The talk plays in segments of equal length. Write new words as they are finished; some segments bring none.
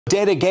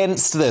dead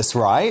against this,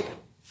 right?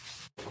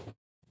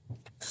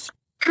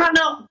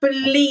 Cannot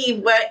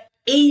believe we're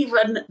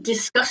even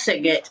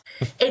discussing it.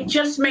 It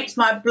just makes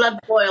my blood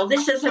boil.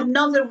 This is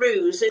another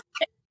ruse, isn't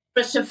it,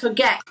 for us to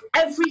forget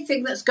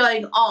everything that's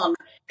going on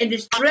in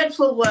this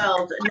dreadful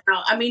world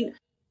now. I mean,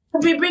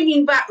 we'll be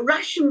bringing back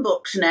ration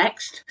books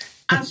next,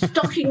 and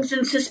stockings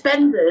and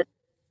suspenders.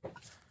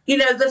 You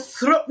know, the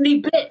threepenny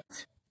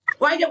bit.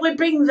 Why don't we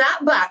bring that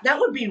back? That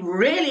would be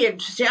really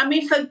interesting. I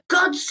mean, for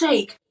God's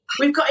sake,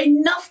 we've got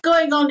enough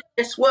going on in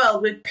this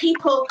world with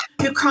people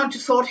who can't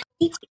afford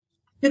heating.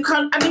 Who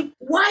can't, I mean,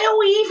 why are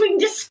we even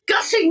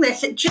discussing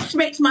this? It just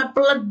makes my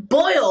blood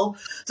boil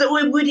that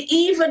we would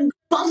even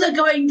bother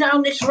going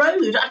down this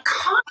road. I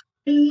can't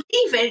believe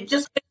it.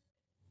 Just,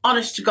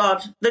 honest to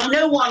God, that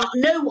no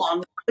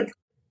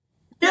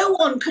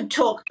one could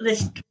talk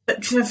this.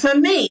 For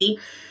me,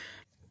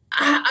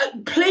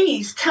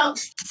 please tell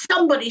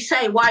somebody,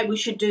 say why we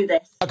should do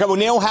this. Okay, well,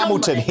 Neil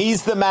Hamilton,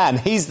 he's the man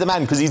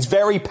because he's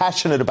very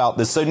passionate about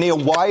this. So, Neil,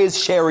 why is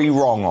Sherrie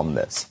wrong on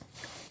this?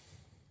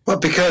 Well,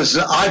 because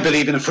I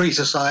believe in a free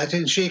society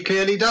and she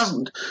clearly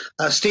doesn't.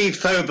 Steve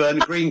Thoburn,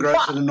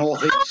 greengrocer in the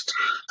northeast,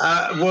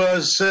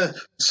 was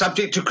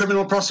subject to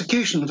criminal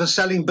prosecution for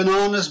selling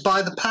bananas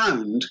by the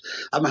pound.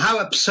 How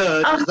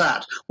absurd is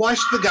that? Why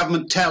should the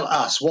government tell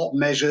us what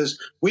measures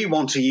we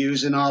want to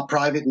use in our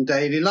private and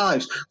daily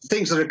lives?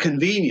 Things that are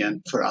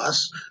convenient for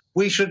us,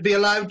 we should be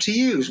allowed to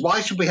use.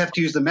 Why should we have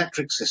to use the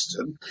metric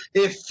system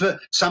if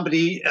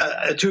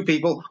two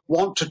people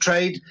want to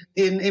trade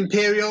in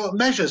imperial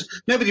measures?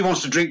 Nobody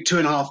wants to drink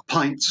 2.5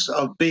 pints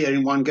of beer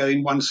in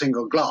one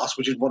single glass,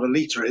 which is what a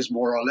litre is,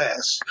 more or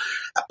less.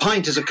 A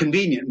pint is a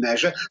convenient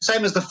measure,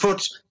 same as the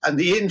foot and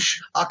the inch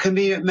are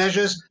convenient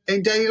measures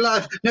in daily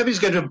life. Nobody's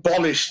going to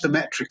abolish the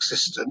metric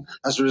system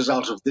as a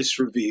result of this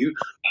review,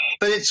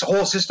 but it's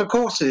horses for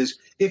courses.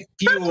 If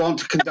you want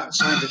to conduct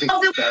scientific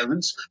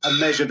experiments and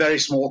measure very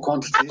small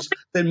quantities,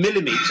 then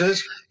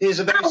millimetres is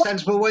a very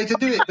sensible way to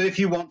do it. But if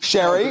you want...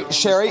 Sherrie,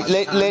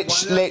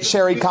 let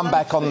Sherrie come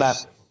back on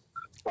that.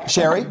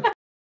 Sherrie?